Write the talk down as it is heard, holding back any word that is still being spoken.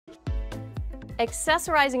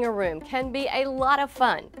Accessorizing a room can be a lot of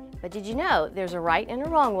fun, but did you know there's a right and a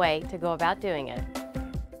wrong way to go about doing it?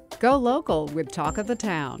 Go local with Talk of the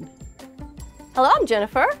Town. Hello, I'm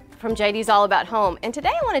Jennifer from JD's All About Home, and today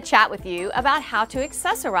I want to chat with you about how to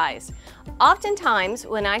accessorize. Oftentimes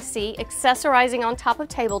when I see accessorizing on top of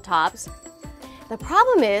tabletops, the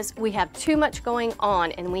problem is we have too much going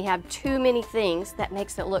on and we have too many things that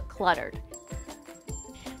makes it look cluttered.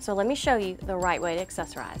 So let me show you the right way to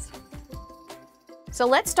accessorize. So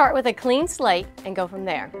let's start with a clean slate and go from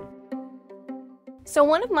there. So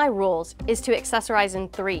one of my rules is to accessorize in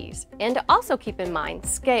threes and to also keep in mind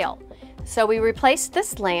scale. So we replaced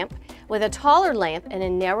this lamp with a taller lamp in a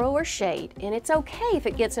narrower shade, and it's okay if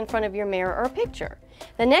it gets in front of your mirror or picture.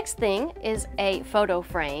 The next thing is a photo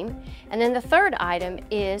frame, and then the third item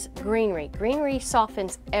is greenery. Greenery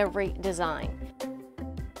softens every design.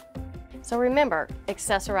 So remember,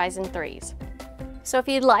 accessorize in threes. So if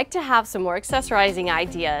you'd like to have some more accessorizing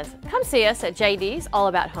ideas, come see us at JD's All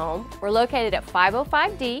About Home. We're located at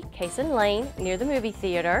 505D Cason Lane near the movie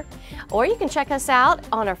theater. Or you can check us out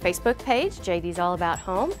on our Facebook page, JD's All About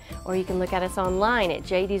Home, or you can look at us online at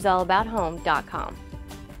jdsallabout.home.com.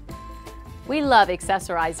 We love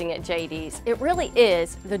accessorizing at JD's. It really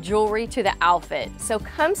is the jewelry to the outfit. So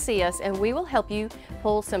come see us and we will help you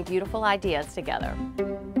pull some beautiful ideas together.